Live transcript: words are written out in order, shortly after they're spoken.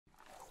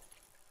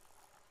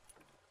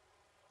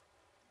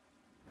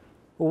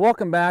Well,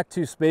 welcome back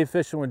to Spey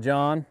Fishing with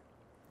Jon.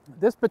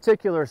 This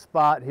particular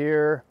spot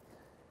here,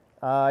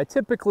 I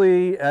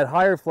typically at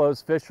higher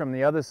flows fish from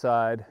the other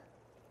side,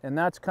 and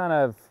that's kind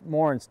of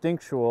more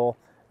instinctual.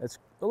 It's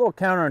a little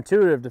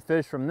counterintuitive to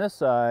fish from this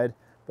side,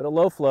 but at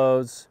low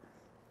flows,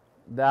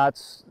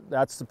 that's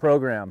the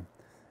program.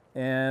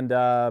 And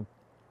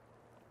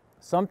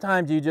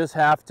sometimes you just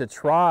have to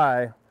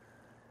try.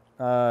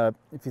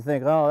 If you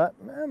think, oh,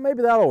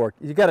 maybe that'll work,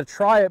 you got to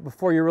try it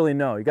before you really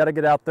know. You got to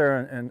get out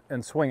there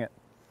and swing it.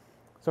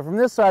 So from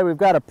this side, we've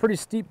got a pretty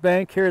steep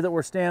bank here that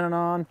we're standing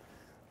on.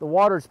 The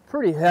water's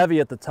pretty heavy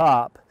at the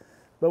top,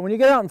 but when you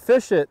get out and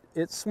fish it,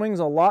 it swings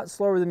a lot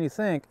slower than you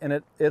think, and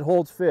it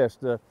holds fish.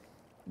 The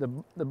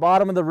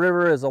bottom of the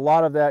river is a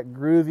lot of that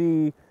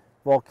groovy,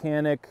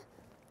 volcanic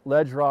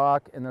ledge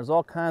rock, and there's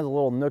all kinds of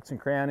little nooks and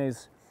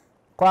crannies.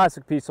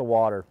 Classic piece of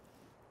water.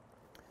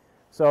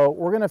 So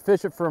we're going to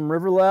fish it from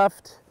river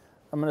left.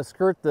 I'm going to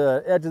skirt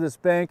the edge of this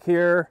bank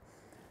here.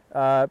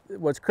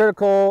 What's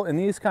critical in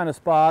these kind of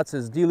spots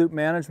is D-loop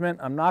management.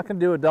 I'm not going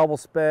to do a double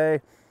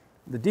spey.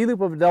 The D-loop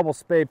of a double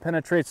spey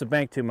penetrates the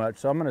bank too much,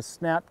 so I'm going to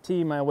snap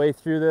tee my way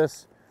through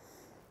this,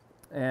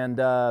 and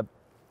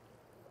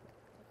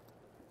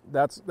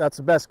that's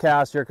the best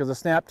cast here, because a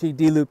snap tee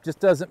D-loop just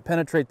doesn't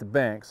penetrate the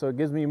bank, so it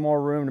gives me more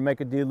room to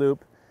make a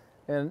D-loop,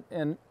 and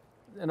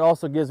it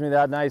also gives me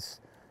that nice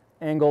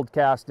angled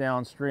cast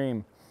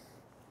downstream.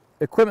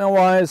 Equipment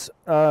wise,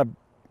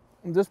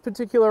 this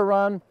particular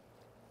run,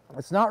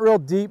 it's not real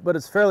deep, but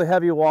it's fairly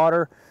heavy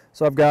water.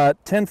 So I've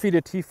got 10 feet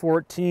of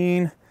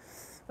T14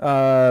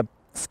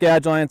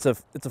 scadge line. It's a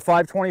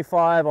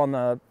 525 on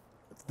the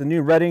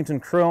new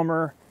Reddington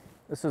Chromer.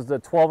 This is the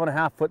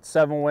 12.5 foot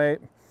 7 weight.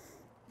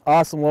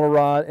 Awesome little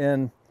rod.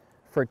 And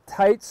for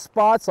tight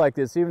spots like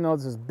this, even though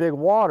this is big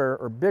water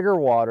or bigger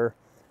water,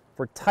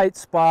 for tight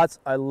spots,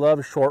 I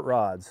love short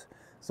rods.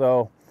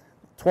 So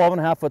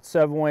 12.5 foot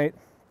 7 weight,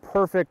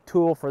 perfect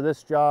tool for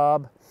this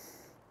job.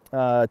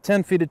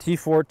 10 feet of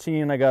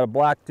T14, I got a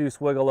black deuce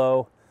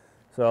Wiggle-O,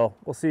 so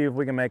we'll see if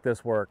we can make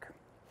this work.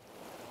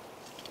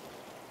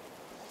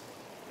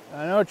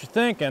 I know what you're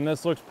thinking,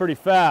 this looks pretty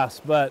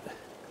fast, but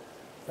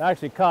I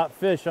actually caught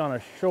fish on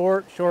a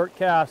short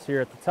cast here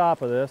at the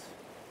top of this.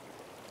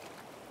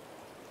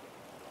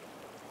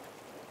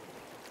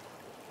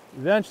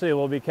 Eventually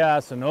we'll be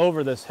casting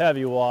over this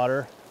heavy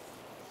water.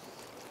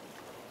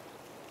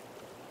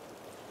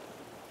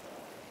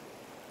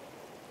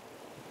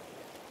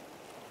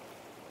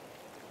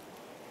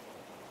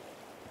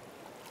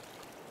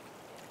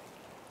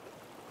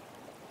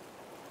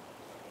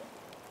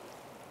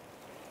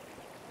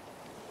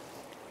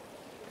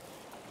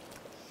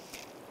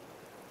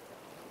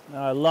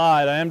 Now, I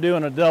lied, I am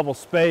doing a double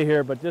spey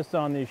here, but just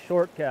on these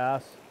short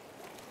casts.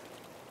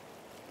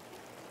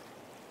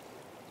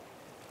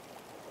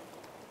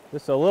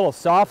 Just a little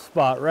soft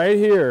spot right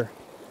here.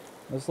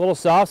 This little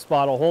soft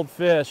spot will hold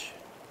fish.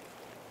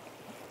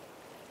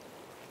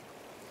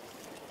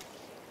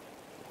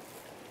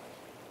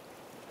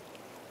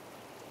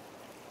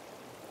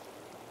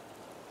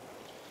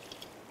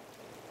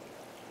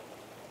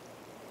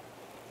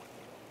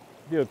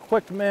 Do a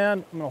quick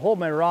command. I'm going to hold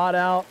my rod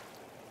out.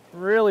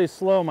 Really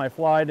slow my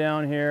fly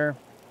down here.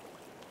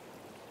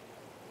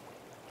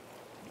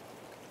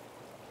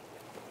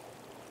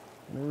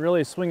 And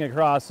really swing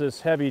across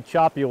this heavy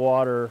choppy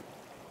water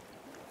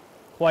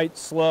quite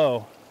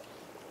slow.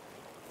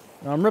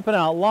 Now I'm ripping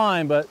out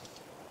line, but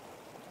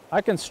I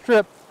can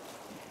strip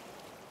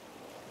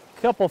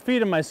a couple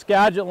feet of my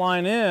Skagit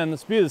line in. The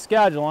speed of the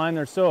Skagit line,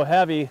 they're so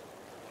heavy,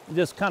 you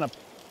just kind of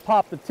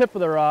pop the tip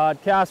of the rod,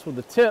 cast with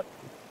the tip,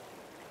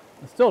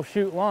 and still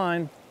shoot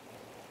line.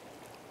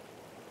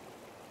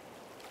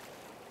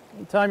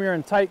 Anytime you're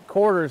in tight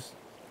quarters,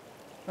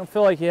 I don't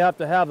feel like you have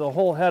to have the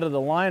whole head of the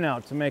line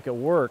out to make it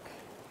work.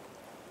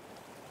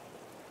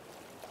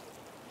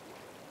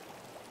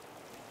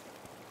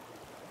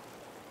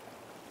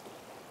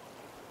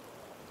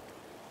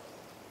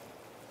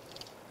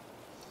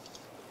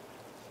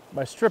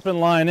 By stripping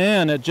line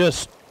in, it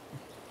just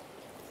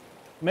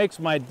makes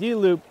my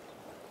D-loop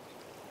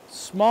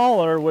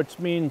smaller, which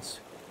means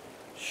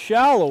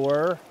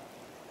shallower,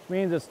 which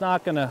means it's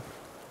not going to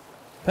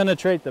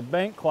penetrate the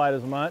bank quite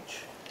as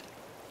much.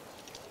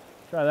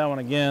 Try that one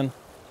again.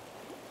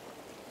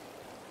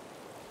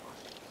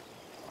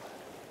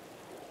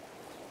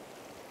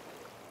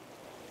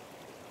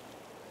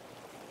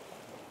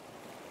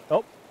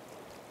 Oh,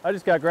 I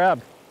just got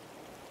grabbed.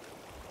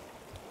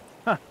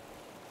 Huh.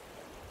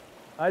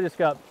 I just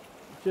got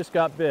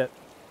bit.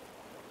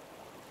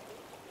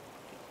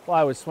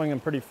 Fly was swinging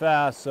pretty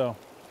fast, so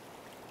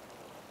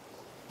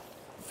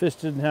fish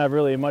didn't have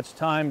really much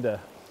time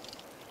to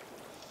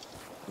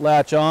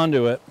latch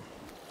onto it.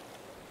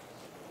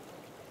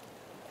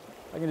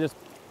 I can just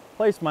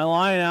place my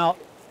line out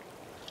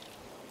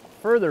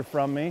further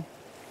from me,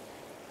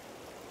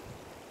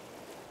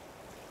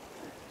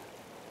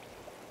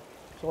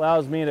 which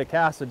allows me to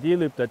cast a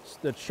D-loop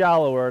that's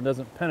shallower and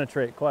doesn't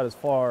penetrate quite as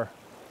far.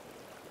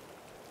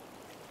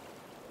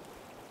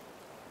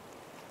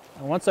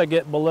 And once I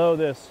get below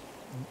this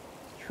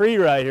tree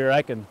right here,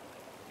 I can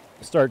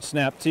start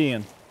snap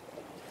teeing.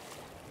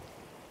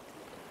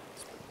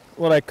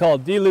 What I call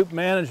D-loop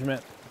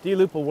management,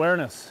 D-loop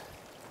awareness.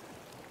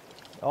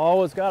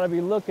 Always got to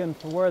be looking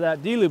for where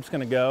that D-loop's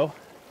going to go.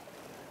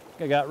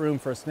 I got room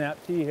for a snap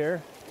tee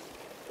here.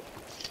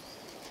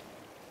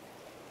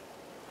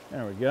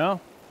 There we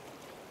go.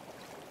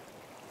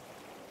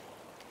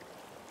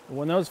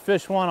 When those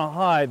fish want to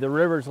hide, the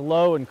river's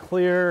low and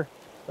clear.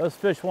 Those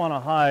fish want to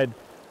hide.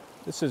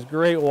 This is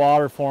great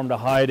water for them to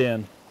hide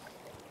in.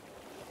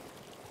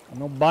 And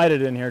they'll bite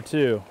it in here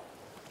too.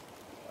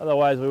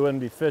 Otherwise we wouldn't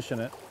be fishing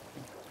it.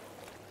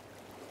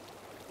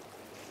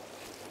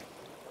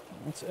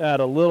 Let's add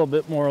a little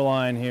bit more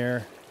line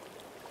here.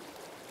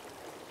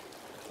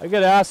 I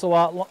get asked a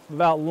lot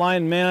about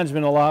line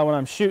management a lot when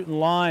I'm shooting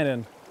line,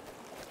 and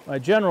my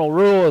general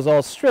rule is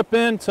I'll strip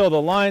in till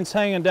the line's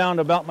hanging down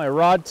to about my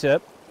rod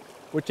tip,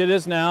 which it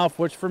is now,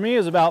 which for me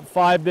is about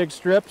 5 big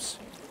strips.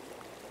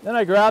 Then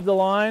I grab the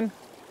line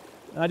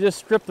and I just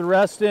strip the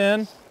rest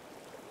in.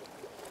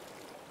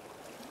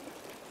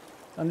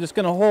 I'm just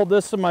going to hold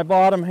this in my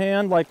bottom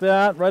hand like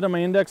that, right on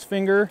my index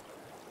finger,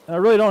 and I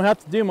really don't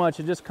have to do much,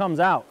 it just comes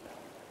out.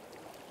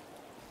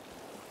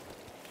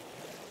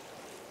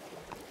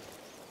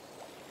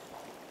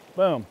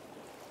 Boom.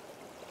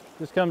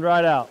 Just comes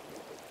right out.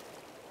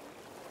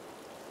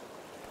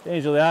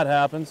 Usually that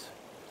happens.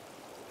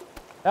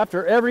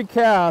 After every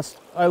cast,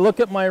 I look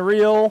at my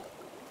reel,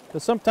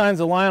 because sometimes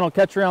the line will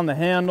catch around the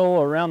handle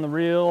or around the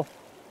reel.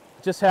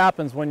 It just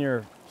happens when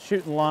you're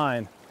shooting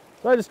line.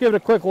 So I just give it a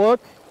quick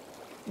look.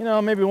 You know,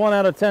 maybe 1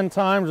 out of 10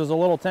 times there's a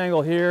little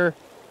tangle here.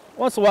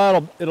 Once in a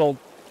while it'll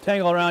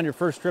tangle around your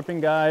first stripping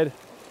guide.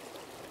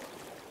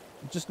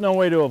 Just no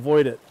way to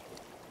avoid it.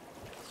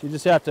 So you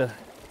just have to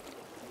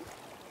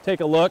take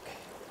a look.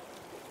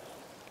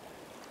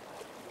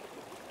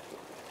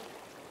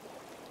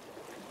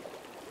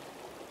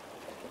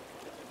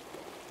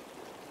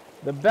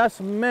 The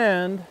best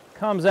mend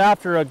comes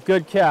after a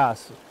good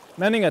cast.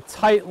 Mending a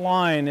tight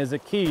line is a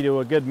key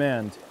to a good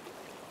mend.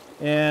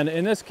 And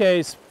in this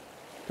case,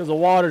 because the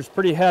water's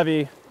pretty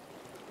heavy,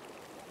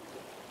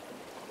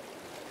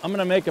 I'm going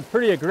to make a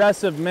pretty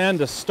aggressive mend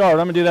to start.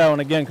 I'm going to do that one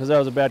again because that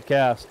was a bad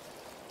cast.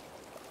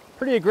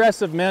 Pretty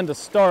aggressive mend to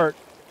start.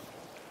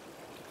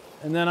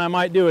 And then I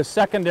might do a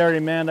secondary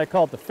mend. I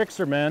call it the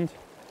fixer mend.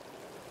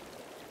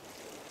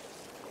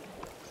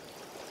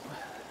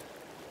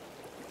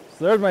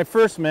 So there's my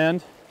first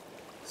mend.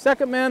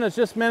 Second mend is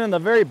just mending the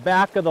very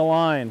back of the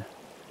line.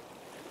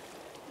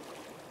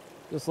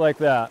 Just like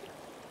that.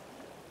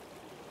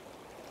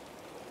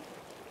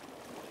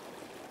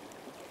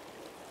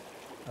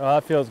 Oh,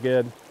 that feels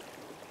good.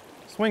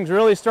 Swing's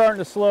really starting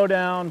to slow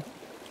down.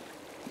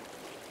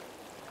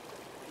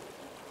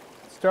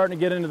 Starting to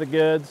get into the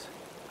goods.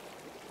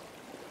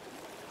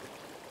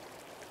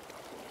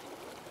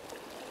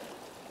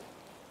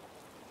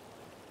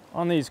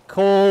 On these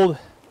cold,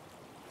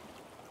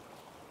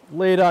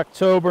 late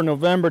October,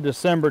 November,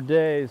 December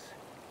days,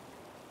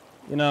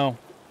 you know,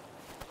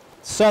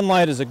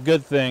 sunlight is a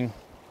good thing.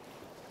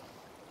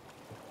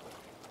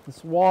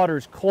 This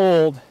water's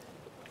cold,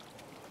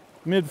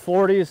 mid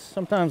 40s,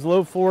 sometimes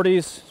low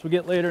 40s as we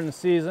get later in the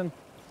season.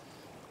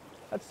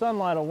 That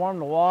sunlight will warm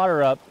the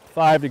water up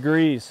 5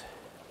 degrees.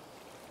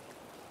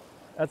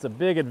 That's a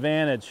big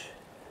advantage.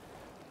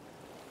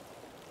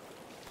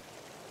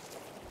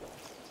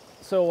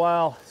 So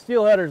while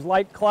steelheaders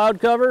like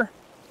cloud cover,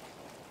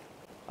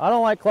 I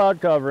don't like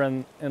cloud cover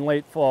in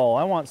late fall.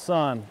 I want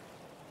sun.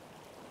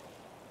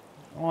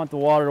 I want the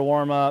water to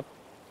warm up.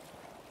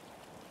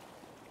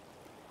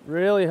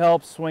 Really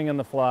helps swinging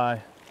the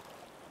fly.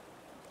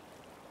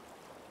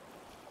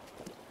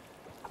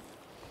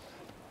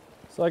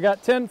 So I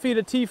got 10 feet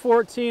of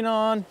T14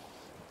 on.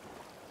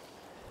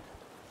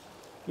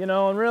 You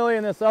know, and really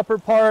in this upper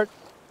part,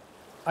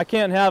 I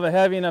can't have a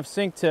heavy enough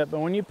sink tip,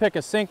 but when you pick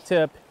a sink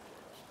tip,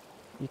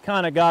 you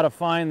kind of got to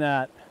find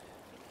that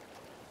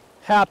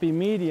happy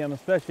medium,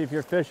 especially if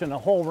you're fishing a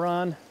whole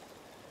run.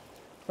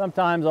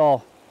 Sometimes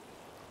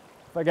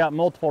if I got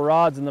multiple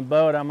rods in the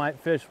boat, I might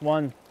fish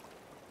one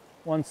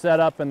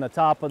setup in the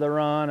top of the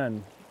run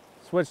and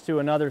switch to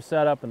another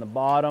setup in the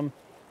bottom.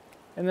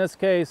 In this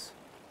case,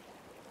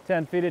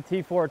 10 feet of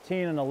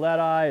T14 and a lead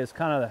eye is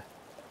kind of the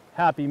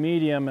happy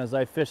medium as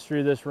I fish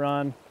through this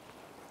run.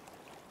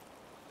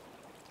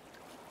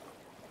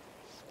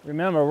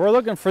 Remember, we're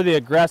looking for the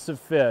aggressive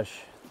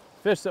fish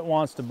that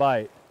wants to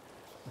bite.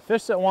 The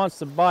fish that wants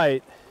to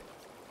bite,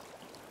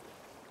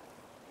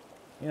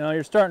 you know,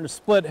 you're starting to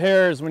split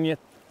hairs when you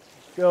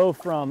go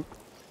from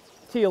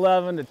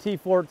T11 to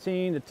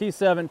T14 to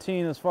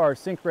T17 as far as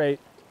sink rate.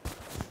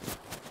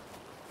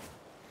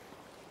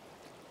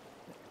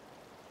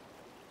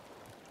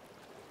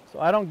 So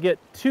I don't get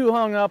too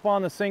hung up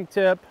on the sink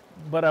tip,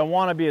 but I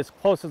want to be as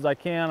close as I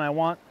can. I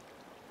want,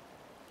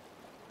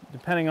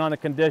 depending on the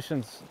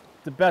conditions,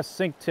 the best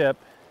sink tip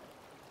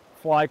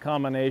fly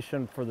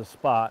combination for the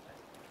spot.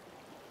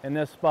 In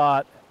this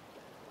spot,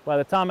 by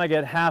the time I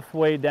get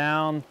halfway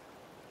down,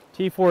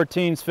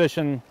 T14's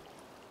fishing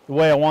the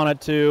way I want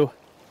it to.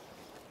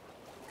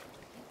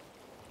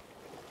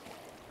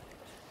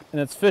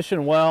 and it's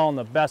fishing well in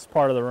the best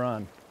part of the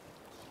run.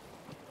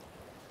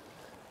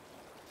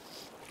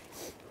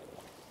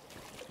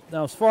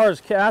 Now, as far as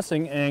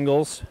casting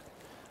angles,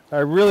 I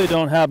really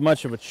don't have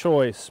much of a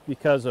choice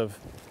because of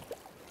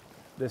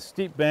this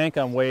steep bank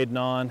I'm wading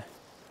on.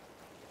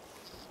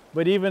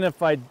 But even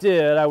if I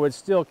did, I would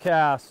still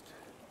cast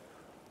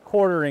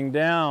quartering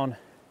down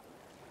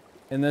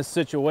in this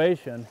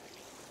situation.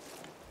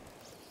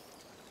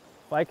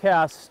 If I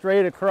cast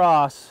straight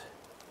across,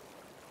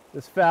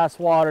 this fast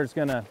water is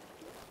going to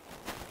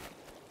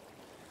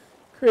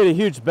create a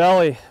huge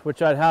belly,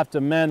 which I'd have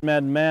to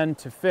mend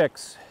to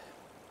fix.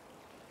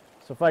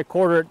 So if I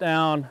quarter it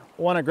down,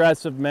 one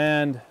aggressive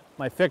mend,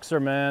 my fixer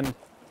mend,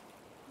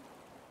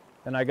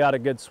 and I got a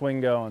good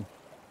swing going.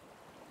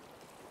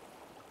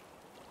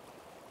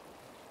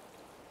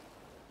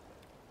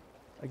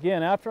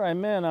 Again, after I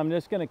mend, I'm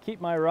just going to keep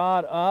my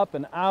rod up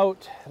and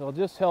out. It'll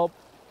just help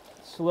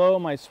slow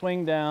my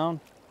swing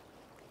down,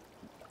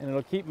 and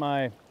it'll keep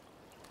my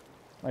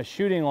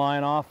shooting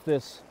line off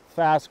this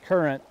fast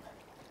current.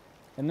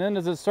 And then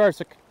as it starts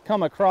to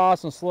come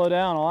across and slow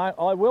down,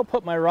 I will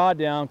put my rod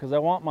down because I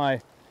want my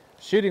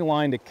shooting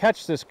line to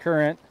catch this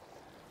current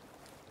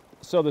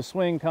so the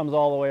swing comes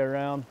all the way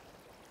around.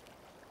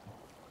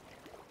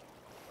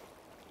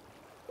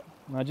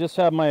 And I just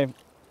have my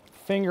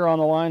finger on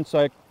the line so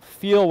I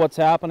feel what's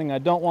happening. I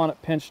don't want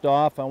it pinched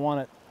off. I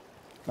want it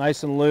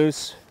nice and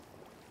loose.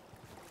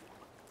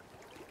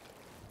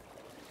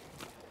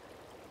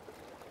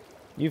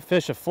 You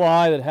fish a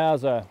fly that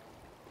has a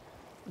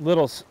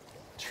little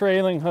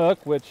trailing hook,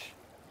 which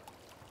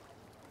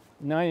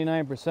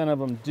 99% of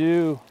them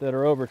do, that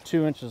are over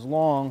 2 inches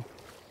long.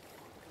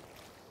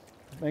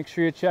 Make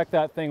sure you check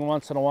that thing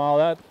once in a while.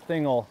 That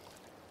thing will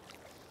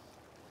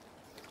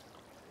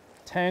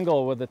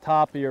tangle with the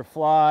top of your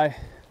fly.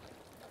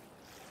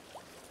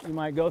 You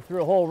might go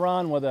through a whole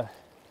run with a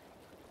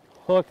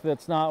hook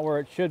that's not where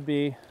it should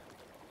be.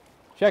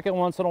 Check it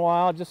once in a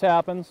while. It just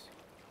happens.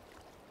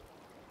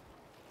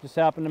 Just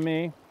happened to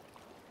me.